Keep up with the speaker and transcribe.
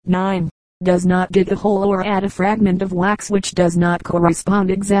9. Does not dig a hole or add a fragment of wax which does not correspond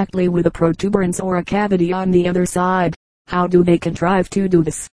exactly with a protuberance or a cavity on the other side. How do they contrive to do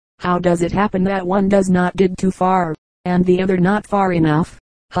this? How does it happen that one does not dig too far, and the other not far enough?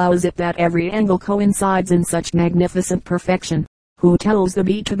 How is it that every angle coincides in such magnificent perfection? Who tells the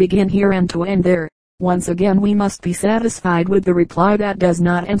bee to begin here and to end there? Once again we must be satisfied with the reply that does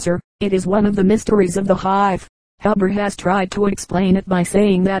not answer. It is one of the mysteries of the hive. Huber has tried to explain it by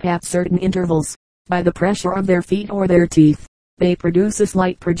saying that at certain intervals, by the pressure of their feet or their teeth, they produce a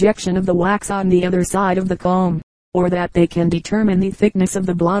slight projection of the wax on the other side of the comb, or that they can determine the thickness of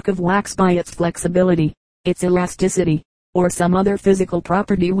the block of wax by its flexibility, its elasticity, or some other physical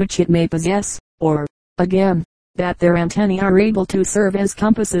property which it may possess, or, again, that their antennae are able to serve as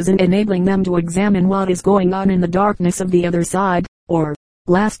compasses in enabling them to examine what is going on in the darkness of the other side, or,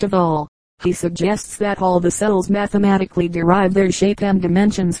 last of all, he suggests that all the cells mathematically derive their shape and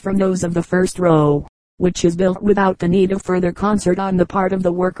dimensions from those of the first row, which is built without the need of further concert on the part of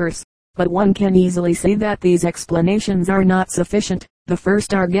the workers. But one can easily see that these explanations are not sufficient. The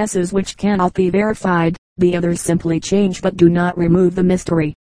first are guesses which cannot be verified, the others simply change but do not remove the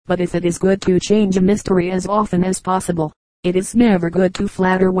mystery. But if it is good to change a mystery as often as possible, it is never good to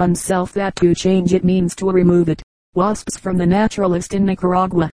flatter oneself that to change it means to remove it. Wasps from the Naturalist in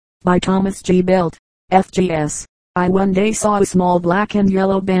Nicaragua, by Thomas G. Belt, FGS. I one day saw a small black and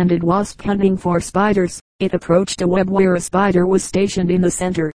yellow banded wasp hunting for spiders. It approached a web where a spider was stationed in the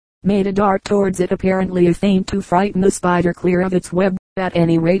center, made a dart towards it, apparently a feint to frighten the spider clear of its web. At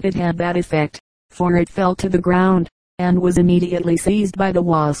any rate it had that effect, for it fell to the ground, and was immediately seized by the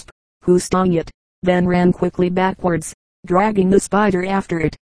wasp, who stung it, then ran quickly backwards, dragging the spider after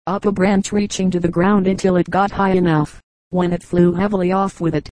it, up a branch reaching to the ground until it got high enough, when it flew heavily off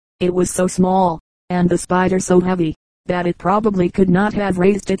with it. It was so small, and the spider so heavy, that it probably could not have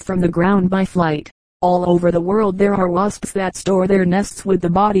raised it from the ground by flight. All over the world there are wasps that store their nests with the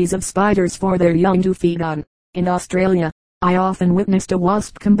bodies of spiders for their young to feed on. In Australia, I often witnessed a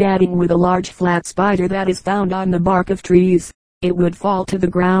wasp combating with a large flat spider that is found on the bark of trees. It would fall to the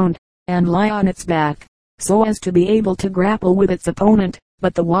ground, and lie on its back, so as to be able to grapple with its opponent,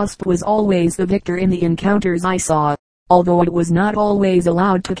 but the wasp was always the victor in the encounters I saw, although it was not always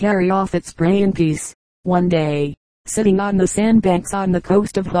allowed to carry off its prey in peace. One day, sitting on the sandbanks on the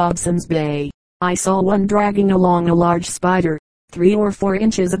coast of Hobson's Bay, I saw one dragging along a large spider. 3 or 4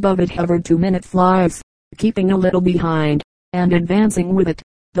 inches above it hovered 2-minute flies, keeping a little behind, and advancing with it.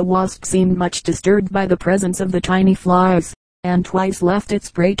 The wasp seemed much disturbed by the presence of the tiny flies, and twice left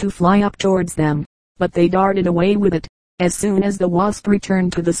its prey to fly up towards them, but they darted away with it. As soon as the wasp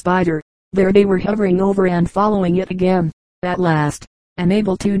returned to the spider, there they were hovering over and following it again. At last,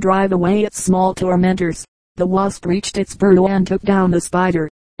 unable to drive away its small tormentors, the wasp reached its burrow and took down the spider,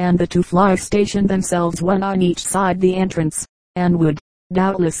 and the 2 flies stationed themselves one on each side the entrance, and would,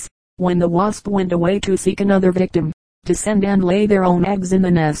 doubtless, when the wasp went away to seek another victim, descend and lay their own eggs in the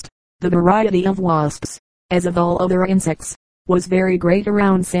nest. The variety of wasps, as of all other insects, was very great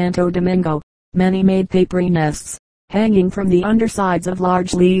around Santo Domingo. Many made papery nests, hanging from the undersides of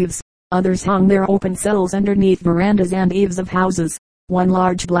large leaves. Others hung their open cells underneath verandas and eaves of houses. One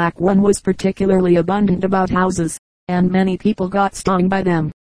large black one was particularly abundant about houses, and many people got stung by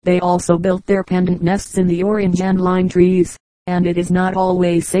them. They also built their pendant nests in the orange and lime trees, and it is not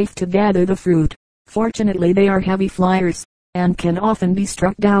always safe to gather the fruit. Fortunately they are heavy flyers, and can often be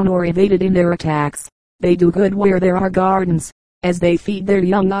struck down or evaded in their attacks. They do good where there are gardens, as they feed their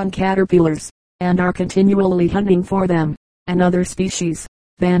young on caterpillars, and are continually hunting for them. Another species,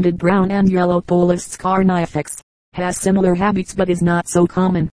 banded brown and yellow Polistes carnifex, has similar habits but is not so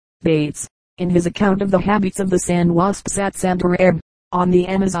common. Bates, in his account of the habits of the sand wasps at Santarem, on the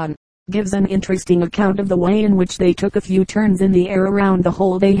Amazon, gives an interesting account of the way in which they took a few turns in the air around the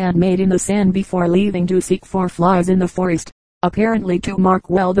hole they had made in the sand before leaving to seek for flies in the forest, apparently to mark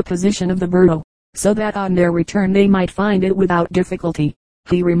well the position of the burrow, so that on their return they might find it without difficulty.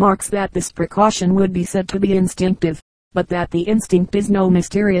 He remarks that this precaution would be said to be instinctive, but that the instinct is no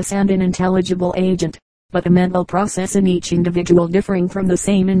mysterious and unintelligible agent, but a mental process in each individual differing from the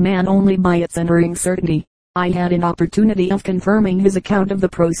same in man only by its unerring certainty. I had an opportunity of confirming his account of the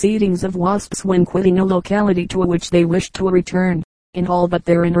proceedings of wasps when quitting a locality to which they wished to return. In all but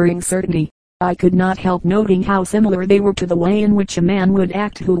their unerring certainty, I could not help noting how similar they were to the way in which a man would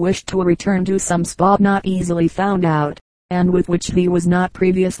act who wished to return to some spot not easily found out, and with which he was not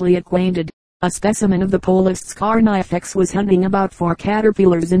previously acquainted. A specimen of the Polistes carnifex was hunting about for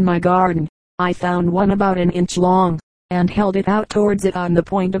caterpillars in my garden. I found one about an inch long, and held it out towards it on the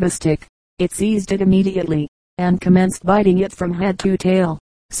point of a stick. It seized it immediately, and commenced biting it from head to tail.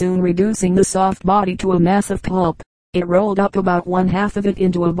 soon reducing the soft body to a mass of pulp. It rolled up about one half of it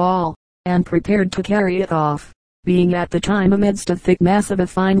into a ball, and prepared to carry it off, being at the time amidst a thick mass of a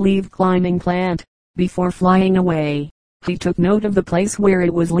fine-leaved climbing plant. Before flying away, he took note of the place where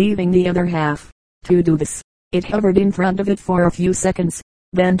it was leaving the other half. To do this, it hovered in front of it for a few seconds,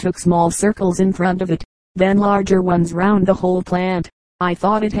 then took small circles in front of it, then larger ones round the whole plant. I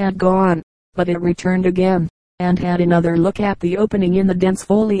thought it had gone, but it returned again, and had another look at the opening in the dense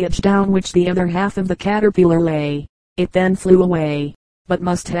foliage down which the other half of the caterpillar lay. It then flew away, but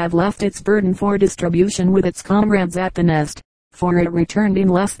must have left its burden for distribution with its comrades at the nest, for it returned in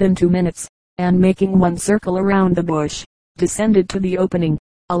less than 2 minutes, and making one circle around the bush, descended to the opening,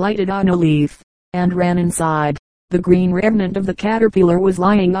 alighted on a leaf, and ran inside. The green remnant of the caterpillar was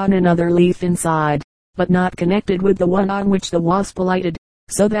lying on another leaf inside, but not connected with the one on which the wasp alighted,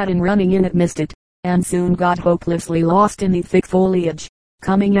 so that in running in it missed it, and soon got hopelessly lost in the thick foliage.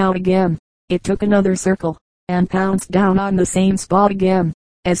 Coming out again, it took another circle, and pounced down on the same spot again.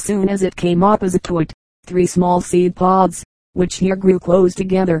 As soon as it came opposite to it, 3 small seed pods, which here grew close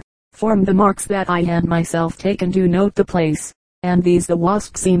together, formed the marks that I had myself taken to note the place, and these the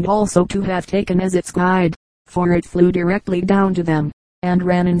wasp seemed also to have taken as its guide, for it flew directly down to them, and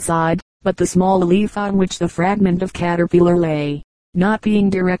ran inside, but the small leaf on which the fragment of caterpillar lay, not being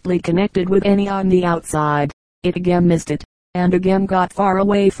directly connected with any on the outside, it again missed it, and again got far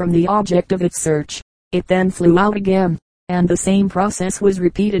away from the object of its search. It then flew out again, and the same process was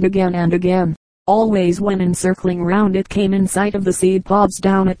repeated again and again. Always when encircling round it came in sight of the seed pods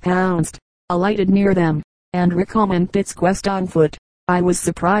down it pounced, alighted near them, and recommenced its quest on foot. I was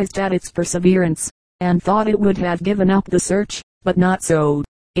surprised at its perseverance, and thought it would have given up the search, but not so.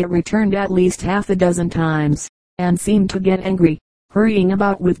 It returned at least half a dozen times, and seemed to get angry, hurrying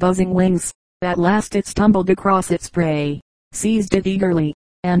about with buzzing wings. At last it stumbled across its prey, seized it eagerly,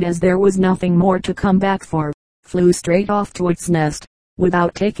 and as there was nothing more to come back for, flew straight off to its nest,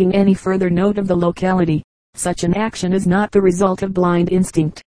 without taking any further note of the locality. Such an action is not the result of blind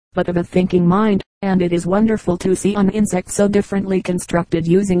instinct, but of a thinking mind, and it is wonderful to see an insect so differently constructed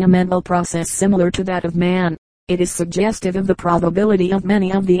using a mental process similar to that of man. It is suggestive of the probability of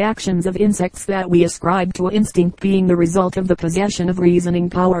many of the actions of insects that we ascribe to instinct being the result of the possession of reasoning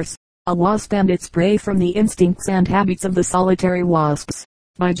powers. A wasp and its prey from the instincts and habits of the solitary wasps.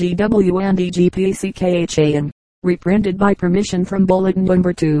 By G.W. and E.G.P.C.K.H.A.N. Reprinted by permission from Bulletin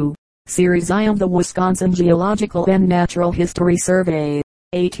Number 2. Series I of the Wisconsin Geological and Natural History Survey.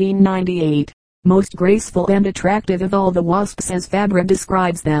 1898. Most graceful and attractive of all the wasps as Fabre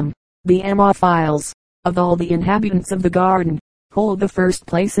describes them, the Ammophiles, of all the inhabitants of the garden, hold the first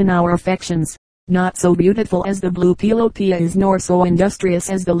place in our affections. Not so beautiful as the blue Pelopias nor so industrious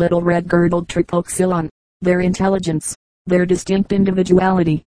as the little red-girdled Tripoxylon. Their intelligence, their distinct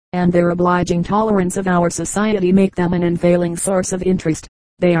individuality, and their obliging tolerance of our society make them an unfailing source of interest.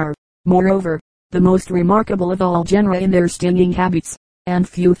 They are, moreover, the most remarkable of all genera in their stinging habits, and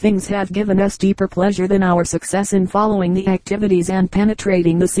few things have given us deeper pleasure than our success in following the activities and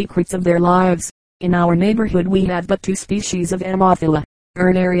penetrating the secrets of their lives. In our neighborhood we have but 2 species of Ammophila,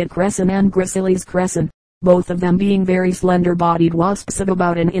 Urnaria crescens and Gracilis crescens, both of them being very slender-bodied wasps of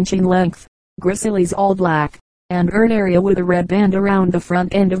about an inch in length, Gracilis all black, and Urnaria with a red band around the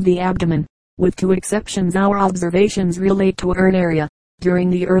front end of the abdomen. With 2 exceptions our observations relate to Urnaria.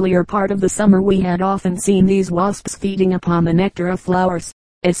 During the earlier part of the summer we had often seen these wasps feeding upon the nectar of flowers,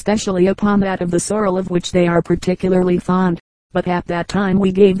 especially upon that of the sorrel of which they are particularly fond, but at that time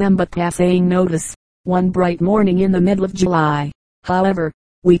we gave them but passing notice. One bright morning in the middle of July, however,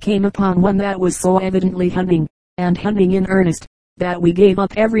 we came upon one that was so evidently hunting, and hunting in earnest, that we gave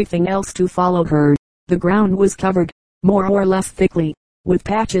up everything else to follow her. The ground was covered, more or less thickly, with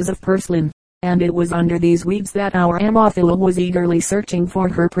patches of purslane, and it was under these weeds that our Ammophila was eagerly searching for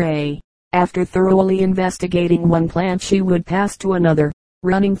her prey. After thoroughly investigating one plant she would pass to another,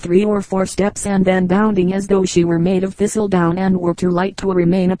 running 3 or 4 steps and then bounding as though she were made of thistledown and were too light to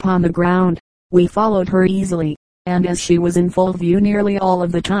remain upon the ground. We followed her easily, and as she was in full view nearly all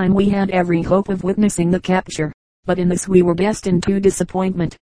of the time we had every hope of witnessing the capture. But in this we were destined to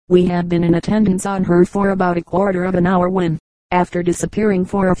disappointment. We had been in attendance on her for about a quarter of an hour when, after disappearing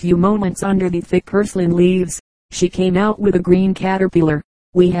for a few moments under the thick purslane leaves, she came out with a green caterpillar.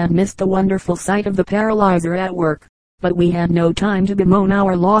 We had missed the wonderful sight of the paralyzer at work, but we had no time to bemoan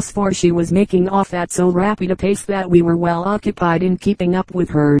our loss, for she was making off at so rapid a pace that we were well occupied in keeping up with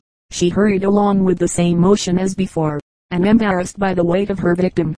her. She hurried along with the same motion as before, and embarrassed by the weight of her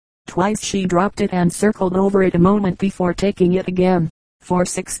victim. Twice she dropped it and circled over it a moment before taking it again. For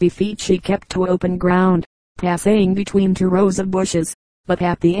 60 feet she kept to open ground, passing between 2 rows of bushes, But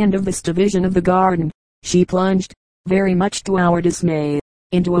at the end of this division of the garden, she plunged, very much to our dismay,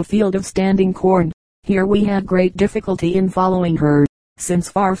 into a field of standing corn. Here we had great difficulty in following her, since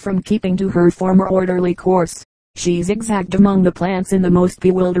far from keeping to her former orderly course, she zigzagged among the plants in the most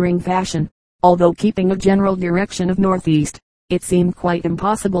bewildering fashion. Although keeping a general direction of northeast, it seemed quite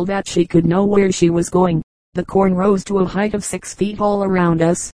impossible that she could know where she was going. The corn rose to a height of 6 feet all around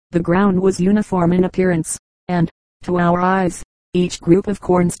us. The ground was uniform in appearance, and, to our eyes, each group of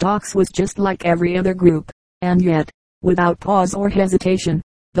corn stalks was just like every other group. And yet, without pause or hesitation,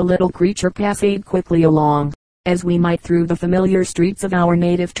 the little creature passed quickly along, as we might through the familiar streets of our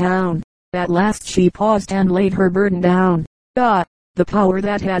native town. At last she paused and laid her burden down. Ah, the power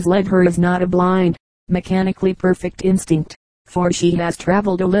that has led her is not a blind, mechanically perfect instinct, for she has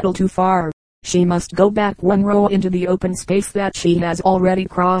traveled a little too far. She must go back 1 row into the open space that she has already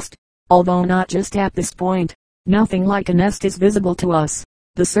crossed, although not just at this point. Nothing like a nest is visible to us.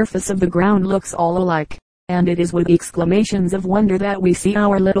 The surface of the ground looks all alike, and it is with exclamations of wonder that we see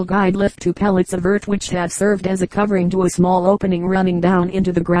our little guide lift 2 pellets of earth which had served as a covering to a small opening running down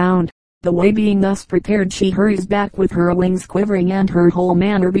into the ground. The way being thus prepared, she hurries back with her wings quivering and her whole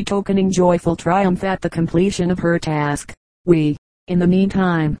manner betokening joyful triumph at the completion of her task. We, in the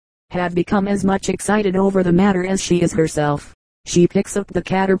meantime, had become as much excited over the matter as she is herself. She picks up the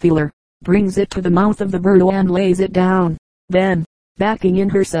caterpillar, brings it to the mouth of the burrow and lays it down. Then, backing in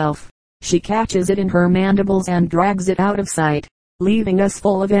herself, she catches it in her mandibles and drags it out of sight, leaving us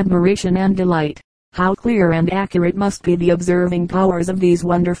full of admiration and delight. How clear and accurate must be the observing powers of these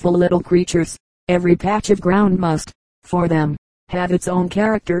wonderful little creatures. Every patch of ground must, for them, have its own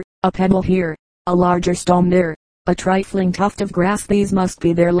character. A pebble here, a larger stone there, a trifling tuft of grass, these must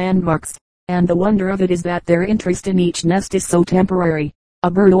be their landmarks. And the wonder of it is that their interest in each nest is so temporary. A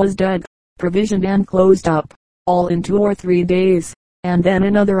burrow is dug, provisioned and closed up, all in 2 or 3 days, and then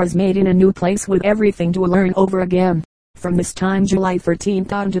another is made in a new place with everything to learn over again. From this time, July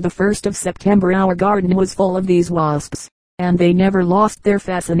 13th, on to the 1st of September, our garden was full of these wasps, and they never lost their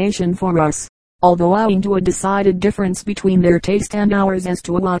fascination for us, although owing to a decided difference between their taste and ours as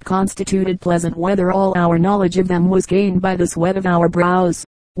to what constituted pleasant weather, all our knowledge of them was gained by the sweat of our brows.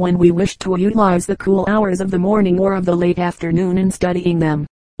 When we wished to utilize the cool hours of the morning or of the late afternoon in studying them,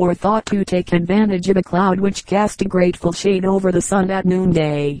 or thought to take advantage of a cloud which cast a grateful shade over the sun at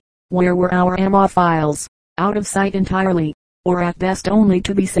noonday, where were our Ammophiles? Out of sight entirely, or at best only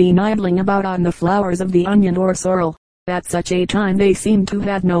to be seen idling about on the flowers of the onion or sorrel. At such a time they seemed to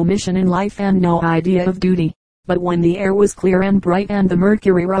have no mission in life and no idea of duty. But when the air was clear and bright and the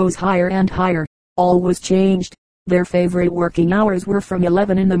mercury rose higher and higher, all was changed. Their favorite working hours were from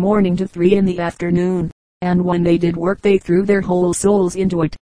 11 in the morning to 3 in the afternoon, and when they did work they threw their whole souls into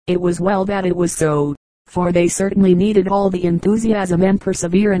it. It was well that it was so, for they certainly needed all the enthusiasm and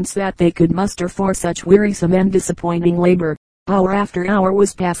perseverance that they could muster for such wearisome and disappointing labor. Hour after hour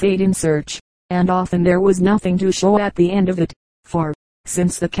was passed in search, and often there was nothing to show at the end of it, for,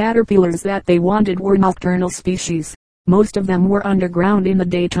 since the caterpillars that they wanted were nocturnal species, most of them were underground in the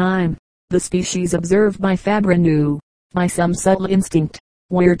daytime. The species observed by Fabre knew, by some subtle instinct,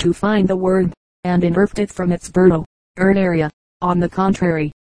 where to find the worm, and unearthed it from its burrow. Urnaria, on the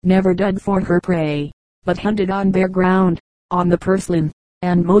contrary, never dug for her prey, but hunted on bare ground, on the purslane,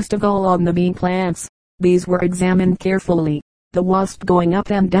 and most of all on the bean plants. These were examined carefully, the wasp going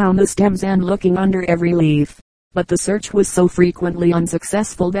up and down the stems and looking under every leaf. But the search was so frequently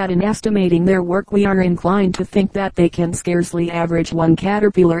unsuccessful that in estimating their work we are inclined to think that they can scarcely average 1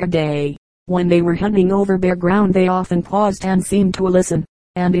 caterpillar a day. When they were hunting over bare ground they often paused and seemed to listen,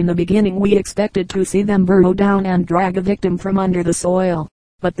 and in the beginning we expected to see them burrow down and drag a victim from under the soil.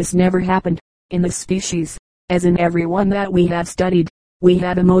 But this never happened. In this species, as in every one that we have studied, we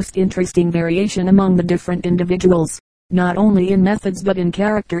had a most interesting variation among the different individuals, not only in methods but in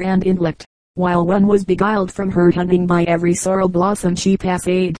character and intellect. While one was beguiled from her hunting by every sorrel blossom she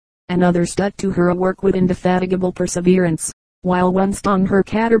passed, another stuck to her work with indefatigable perseverance. While one stung her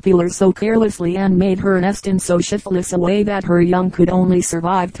caterpillar so carelessly and made her nest in so shiftless a way that her young could only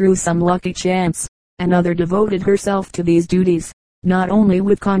survive through some lucky chance, another devoted herself to these duties, not only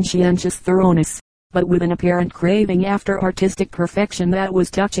with conscientious thoroughness, but with an apparent craving after artistic perfection that was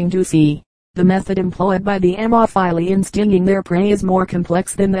touching to see. The method employed by the Ammophila in stinging their prey is more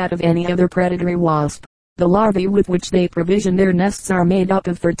complex than that of any other predatory wasp. The larvae with which they provision their nests are made up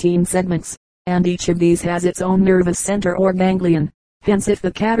of 13 segments, and each of these has its own nervous center or ganglion. Hence if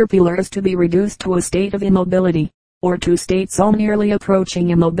the caterpillar is to be reduced to a state of immobility, or to state so nearly approaching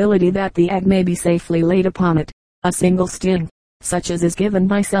immobility that the egg may be safely laid upon it, a single sting, such as is given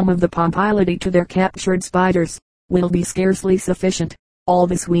by some of the Pompilidae to their captured spiders, will be scarcely sufficient. All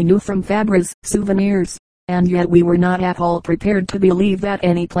this we knew from Fabra's souvenirs, and yet we were not at all prepared to believe that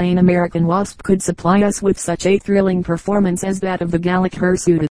any plain American wasp could supply us with such a thrilling performance as that of the Gallic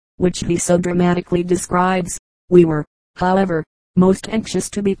hirsute, which he so dramatically describes. We were, however, most anxious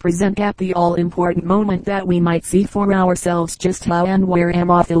to be present at the all-important moment that we might see for ourselves just how and where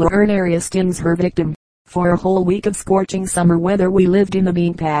Ammophila urnaria stings her victim. For a whole week of scorching summer weather we lived in the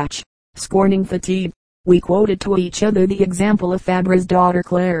bean patch, scorning fatigue. We quoted to each other the example of Fabra's daughter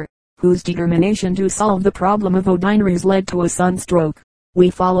Claire, whose determination to solve the problem of Odiner's led to a sunstroke.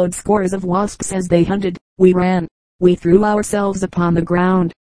 We followed scores of wasps as they hunted. We ran. We threw ourselves upon the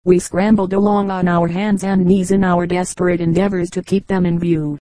ground. We scrambled along on our hands and knees in our desperate endeavors to keep them in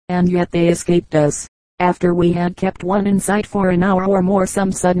view, and yet they escaped us. After we had kept one in sight for an hour or more,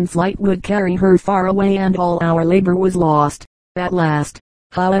 some sudden flight would carry her far away and all our labor was lost. At last,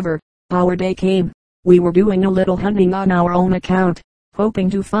 however, our day came. We were doing a little hunting on our own account, hoping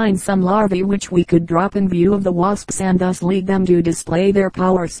to find some larvae which we could drop in view of the wasps and thus lead them to display their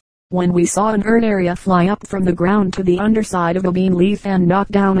powers, when we saw an urnaria fly up from the ground to the underside of a bean leaf and knock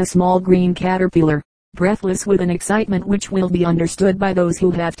down a small green caterpillar. Breathless with an excitement which will be understood by those who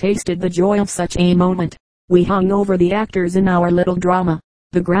have tasted the joy of such a moment, we hung over the actors in our little drama.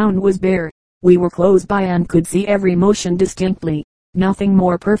 The ground was bare. We were close by and could see every motion distinctly. Nothing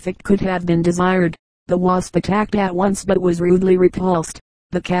more perfect could have been desired. The wasp attacked at once but was rudely repulsed,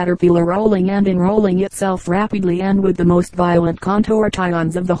 the caterpillar rolling and enrolling itself rapidly and with the most violent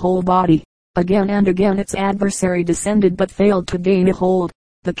contortions of the whole body. Again and again its adversary descended but failed to gain a hold.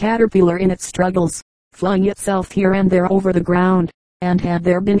 The caterpillar in its struggles flung itself here and there over the ground, and had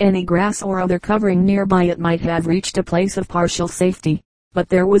there been any grass or other covering nearby it might have reached a place of partial safety. But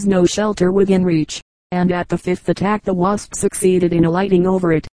there was no shelter within reach, and at the fifth attack the wasp succeeded in alighting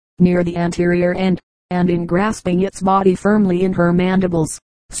over it, near the anterior end, and in grasping its body firmly in her mandibles,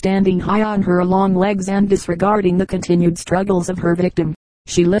 standing high on her long legs and disregarding the continued struggles of her victim,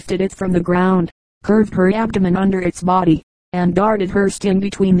 she lifted it from the ground, curved her abdomen under its body, and darted her sting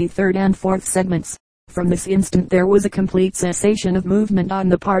between the third and fourth segments. From this instant there was a complete cessation of movement on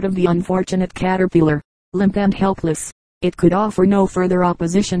the part of the unfortunate caterpillar. Limp and helpless, it could offer no further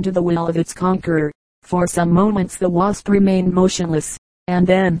opposition to the will of its conqueror. For some moments the wasp remained motionless, and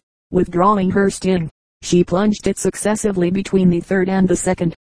then, withdrawing her sting, she plunged it successively between the third and the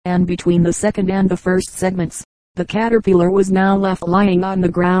second, and between the second and the first segments. The caterpillar was now left lying on the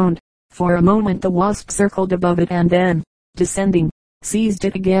ground. For a moment the wasp circled above it and then, descending, seized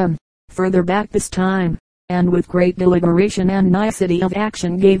it again, further back this time, and with great deliberation and nicety of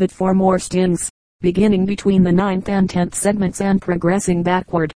action gave it 4 more stings, beginning between the 9th and 10th segments and progressing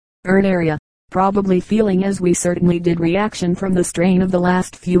backward. Urnaria, probably feeling as we certainly did reaction from the strain of the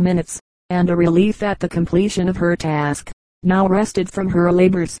last few minutes, and a relief at the completion of her task, now rested from her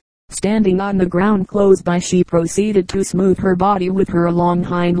labors. Standing on the ground close by she proceeded to smooth her body with her long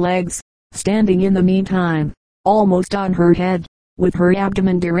hind legs, standing in the meantime, almost on her head, with her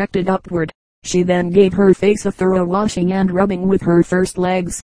abdomen directed upward. She then gave her face a thorough washing and rubbing with her first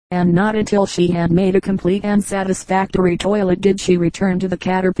legs, and not until she had made a complete and satisfactory toilet did she return to the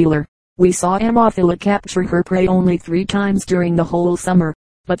caterpillar. We saw Ammophila capture her prey only 3 times during the whole summer,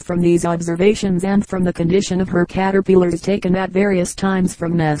 but from these observations and from the condition of her caterpillars taken at various times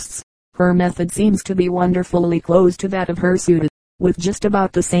from nests, her method seems to be wonderfully close to that of hirsute, with just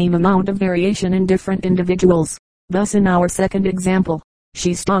about the same amount of variation in different individuals. Thus in our second example,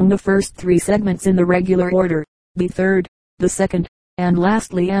 she stung the first 3 segments in the regular order, the third, the second, and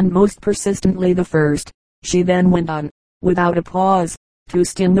lastly and most persistently the first. She then went on, without a pause, to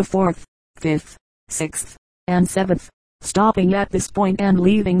sting the 4th, 5th, 6th, and 7th, stopping at this point and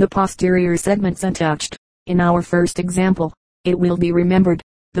leaving the posterior segments untouched. In our first example, it will be remembered,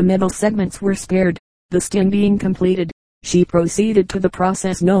 the middle segments were spared. The sting being completed, she proceeded to the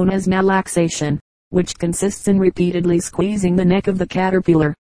process known as malaxation, which consists in repeatedly squeezing the neck of the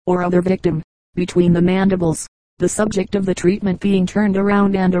caterpillar, or other victim, between the mandibles, the subject of the treatment being turned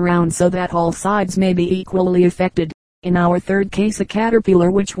around and around so that all sides may be equally affected. In our third case a caterpillar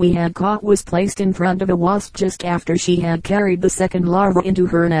which we had caught was placed in front of a wasp just after she had carried the second larva into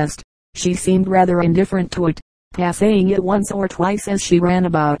her nest. She seemed rather indifferent to it, passing it once or twice as she ran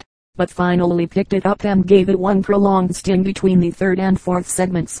about, but finally picked it up and gave it one prolonged sting between the third and fourth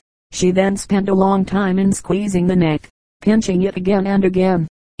segments. She then spent a long time in squeezing the neck, pinching it again and again.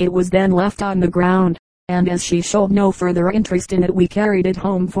 It was then left on the ground, and as she showed no further interest in it we carried it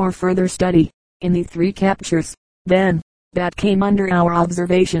home for further study. In the 3 captures, then, that came under our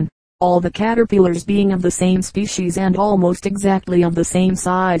observation, all the caterpillars being of the same species and almost exactly of the same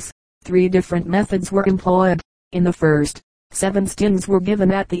size, 3 different methods were employed. In the first, 7 stings were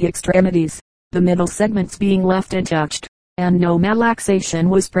given at the extremities, the middle segments being left untouched, and no malaxation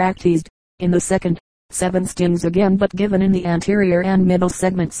was practiced. In the second, 7 stings again but given in the anterior and middle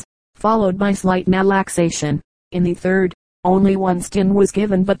segments, followed by slight malaxation. In the third, only 1 sting was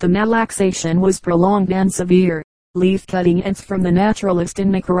given but the malaxation was prolonged and severe. Leaf cutting ants from the Naturalist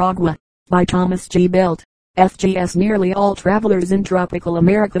in Nicaragua, by Thomas G. Belt. FGS. Nearly all travelers in tropical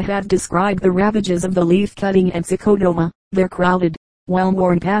America have described the ravages of the leaf-cutting ants. Their crowded,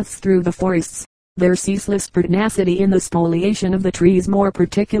 well-worn paths through the forests, their ceaseless pertinacity in the spoliation of the trees, more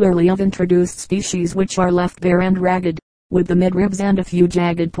particularly of introduced species which are left bare and ragged, with the midribs and a few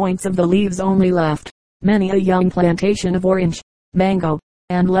jagged points of the leaves only left. Many a young plantation of orange, mango,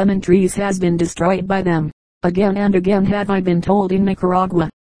 and lemon trees has been destroyed by them. Again and again have I been told in Nicaragua,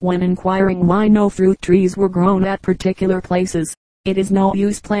 when inquiring why no fruit trees were grown at particular places, it is no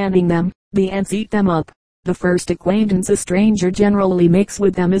use planting them, the ants eat them up. The first acquaintance a stranger generally makes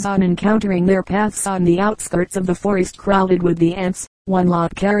with them is on encountering their paths on the outskirts of the forest crowded with the ants, one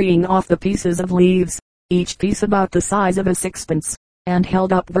lot carrying off the pieces of leaves, each piece about the size of a sixpence, and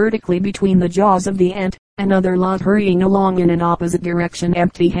held up vertically between the jaws of the ant, another lot hurrying along in an opposite direction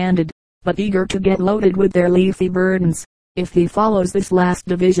empty-handed, but eager to get loaded with their leafy burdens. If he follows this last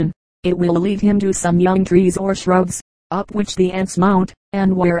division, it will lead him to some young trees or shrubs, up which the ants mount,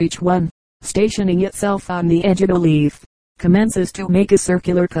 and where each one, stationing itself on the edge of a leaf, commences to make a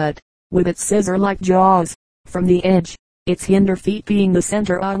circular cut, with its scissor-like jaws, from the edge, its hinder feet being the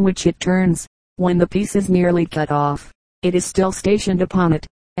center on which it turns. When the piece is nearly cut off, it is still stationed upon it,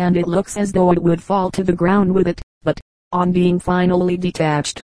 and it looks as though it would fall to the ground with it, but, on being finally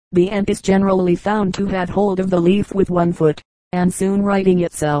detached, the ant is generally found to have hold of the leaf with one foot, and soon righting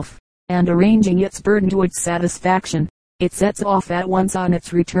itself, and arranging its burden to its satisfaction, it sets off at once on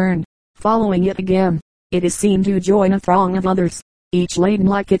its return. Following it again, it is seen to join a throng of others, each laden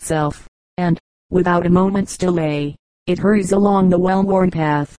like itself, and, without a moment's delay, it hurries along the well-worn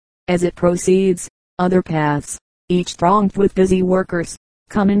path. As it proceeds, other paths, each thronged with busy workers,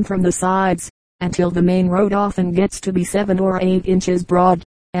 come in from the sides, until the main road often gets to be 7 or 8 inches broad,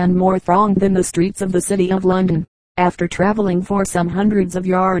 and more thronged than the streets of the city of London. After traveling for some hundreds of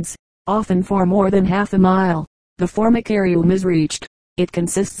yards, often for more than half a mile, the formicarium is reached. It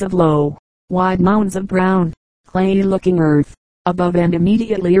consists of low, wide mounds of brown, clayey-looking earth, above and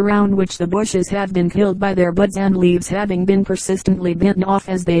immediately around which the bushes have been killed by their buds and leaves having been persistently bitten off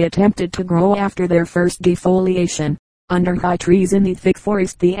as they attempted to grow after their first defoliation. Under high trees in the thick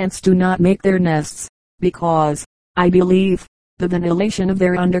forest the ants do not make their nests, because, I believe, the ventilation of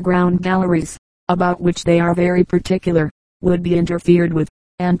their underground galleries, about which they are very particular, would be interfered with,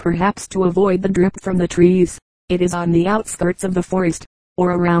 and perhaps to avoid the drip from the trees, it is on the outskirts of the forest,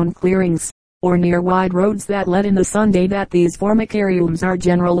 or around clearings, or near wide roads that let in the Sunday that these formicariums are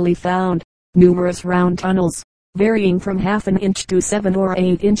generally found. Numerous round tunnels, varying from half an inch to 7 or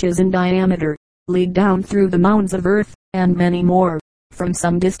 8 inches in diameter, lead down through the mounds of earth, and many more, from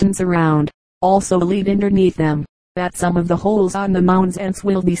some distance around, also lead underneath them. At some of the holes on the mounds ants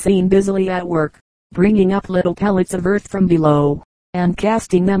will be seen busily at work, bringing up little pellets of earth from below, and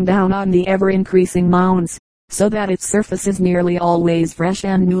casting them down on the ever-increasing mounds, so that its surface is nearly always fresh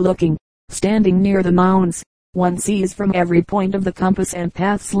and new-looking. Standing near the mounds, one sees from every point of the compass and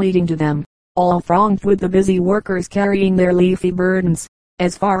paths leading to them, all thronged with the busy workers carrying their leafy burdens.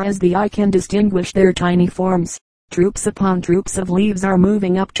 As far as the eye can distinguish their tiny forms, troops upon troops of leaves are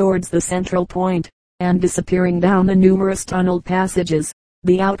moving up towards the central point, and disappearing down the numerous tunneled passages.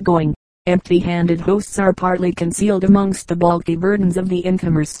 The outgoing, empty-handed hosts are partly concealed amongst the bulky burdens of the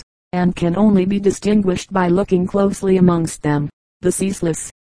incomers, and can only be distinguished by looking closely amongst them. The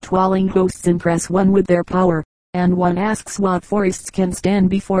ceaseless, twirling hosts impress one with their power, and one asks what forests can stand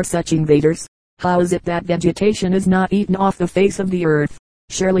before such invaders. How is it that vegetation is not eaten off the face of the earth?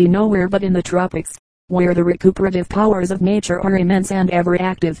 Surely nowhere but in the tropics, where the recuperative powers of nature are immense and ever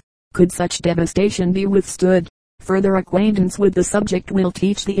active, could such devastation be withstood. Further acquaintance with the subject will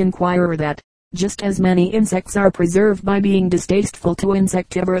teach the inquirer that, just as many insects are preserved by being distasteful to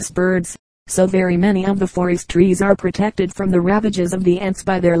insectivorous birds, so very many of the forest trees are protected from the ravages of the ants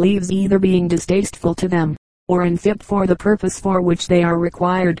by their leaves either being distasteful to them, or unfit for the purpose for which they are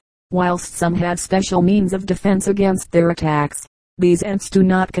required, whilst some have special means of defense against their attacks. These ants do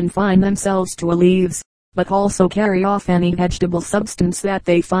not confine themselves to leaves, but also carry off any vegetable substance that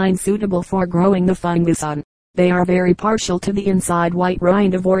they find suitable for growing the fungus on. They are very partial to the inside white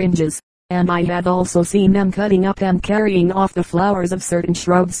rind of oranges, and I have also seen them cutting up and carrying off the flowers of certain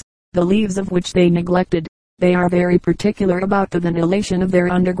shrubs, the leaves of which they neglected. They are very particular about the ventilation of their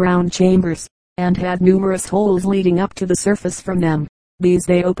underground chambers, and had numerous holes leading up to the surface from them. These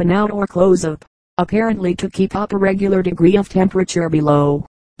they open out or close up, apparently to keep up a regular degree of temperature below.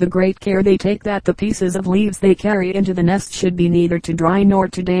 The great care they take that the pieces of leaves they carry into the nest should be neither too dry nor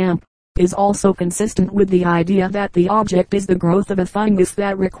too damp, is also consistent with the idea that the object is the growth of a fungus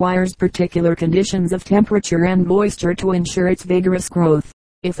that requires particular conditions of temperature and moisture to ensure its vigorous growth.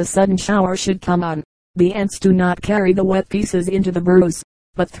 If a sudden shower should come on, the ants do not carry the wet pieces into the burrows,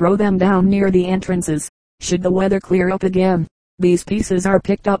 but throw them down near the entrances. Should the weather clear up again, these pieces are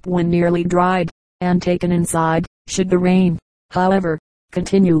picked up when nearly dried, and taken inside. Should the rain, however,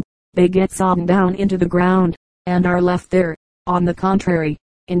 continue, they get sodden down into the ground, and are left there. On the contrary,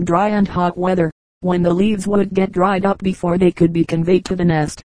 in dry and hot weather, when the leaves would get dried up before they could be conveyed to the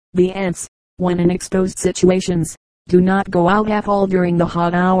nest, the ants, when in exposed situations, do not go out at all during the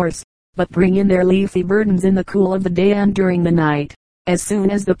hot hours, but bring in their leafy burdens in the cool of the day and during the night. As soon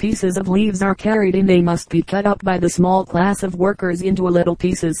as the pieces of leaves are carried in, they must be cut up by the small class of workers into little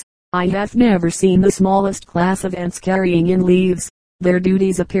pieces. I have never seen the smallest class of ants carrying in leaves. Their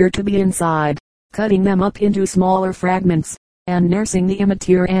duties appear to be inside, cutting them up into smaller fragments, and nursing the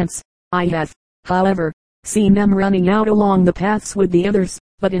immature ants. I have, however, seen them running out along the paths with the others,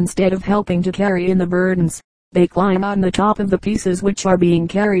 but instead of helping to carry in the burdens, they climb on the top of the pieces which are being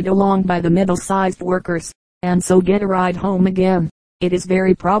carried along by the middle-sized workers, and so get a ride home again. It is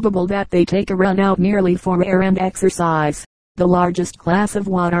very probable that they take a run out merely for air and exercise. The largest class of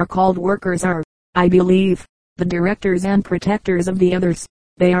what are called workers are, I believe, the directors and protectors of the others.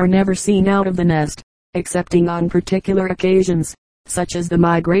 They are never seen out of the nest, excepting on particular occasions, such as the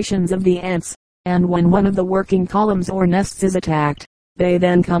migrations of the ants, and when one of the working columns or nests is attacked. They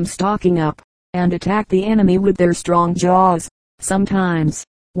then come stalking up, and attack the enemy with their strong jaws. Sometimes,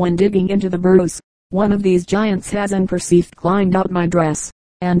 when digging into the burrows, one of these giants has unperceived climbed out my dress,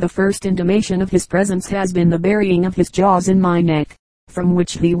 and the first intimation of his presence has been the burying of his jaws in my neck, from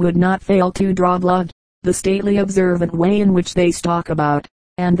which he would not fail to draw blood. The stately observant way in which they stalk about,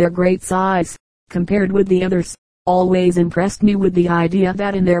 and their great size, compared with the others, always impressed me with the idea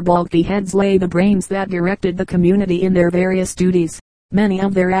that in their bulky heads lay the brains that directed the community in their various duties. Many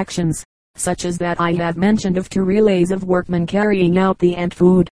of their actions, such as that I have mentioned of 2 relays of workmen carrying out the ant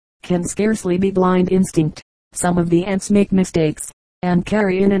food, can scarcely be blind instinct. Some of the ants make mistakes, and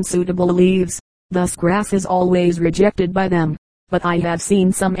carry in unsuitable leaves. Thus grass is always rejected by them. But I have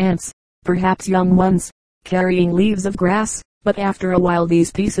seen some ants, perhaps young ones, carrying leaves of grass, but after a while these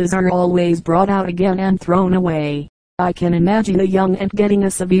pieces are always brought out again and thrown away. I can imagine a young ant getting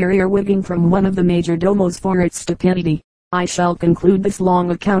a severe earwigging from one of the major domos for its stupidity. I shall conclude this long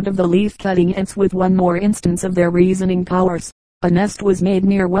account of the leaf-cutting ants with one more instance of their reasoning powers. A nest was made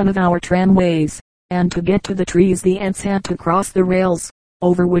near one of our tramways, and to get to the trees the ants had to cross the rails,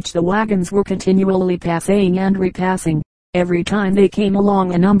 over which the wagons were continually passing and repassing. Every time they came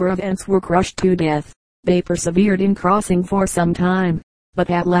along a number of ants were crushed to death. They persevered in crossing for some time, but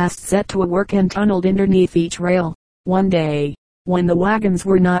at last set to work and tunneled underneath each rail. One day, when the wagons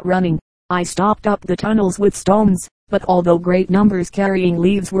were not running, I stopped up the tunnels with stones, but although great numbers carrying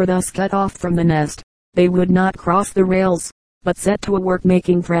leaves were thus cut off from the nest, they would not cross the rails, but set to work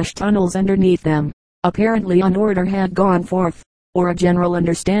making fresh tunnels underneath them. Apparently an order had gone forth, or a general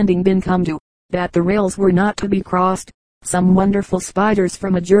understanding been come to, that the rails were not to be crossed. Some Wonderful Spiders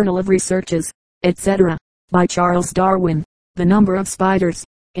from a Journal of Researches, etc., by Charles Darwin. The number of spiders,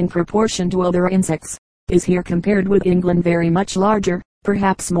 in proportion to other insects, is here compared with England very much larger,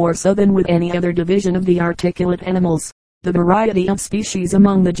 perhaps more so than with any other division of the articulate animals. The variety of species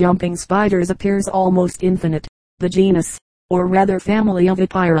among the jumping spiders appears almost infinite. The genus, or rather family of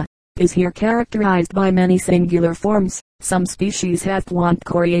Epeira, is here characterized by many singular forms. Some species have blunt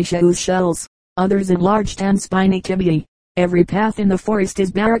coriaceous shells, others enlarged and spiny tibiae. Every path in the forest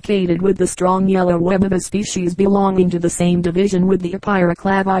is barricaded with the strong yellow web of a species belonging to the same division with the Epeira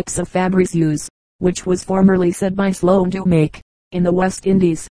clavix of Fabricius, which was formerly said by Sloane to make, in the West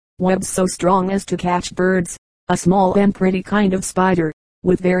Indies, webs so strong as to catch birds. A small and pretty kind of spider,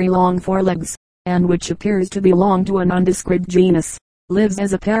 with very long forelegs, and which appears to belong to an undescribed genus, lives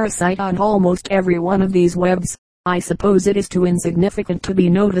as a parasite on almost every one of these webs. I suppose it is too insignificant to be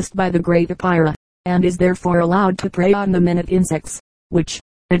noticed by the great Epeira, and is therefore allowed to prey on the minute insects, which,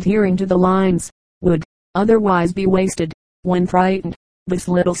 adhering to the lines, would otherwise be wasted. When frightened, this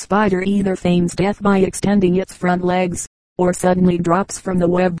little spider either feigns death by extending its front legs, or suddenly drops from the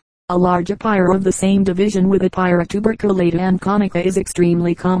web. A large Epeira of the same division with Epeira tuberculata and conica is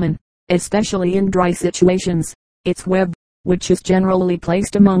extremely common, especially in dry situations. Its web, which is generally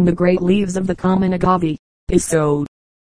placed among the great leaves of the common agave, is sewed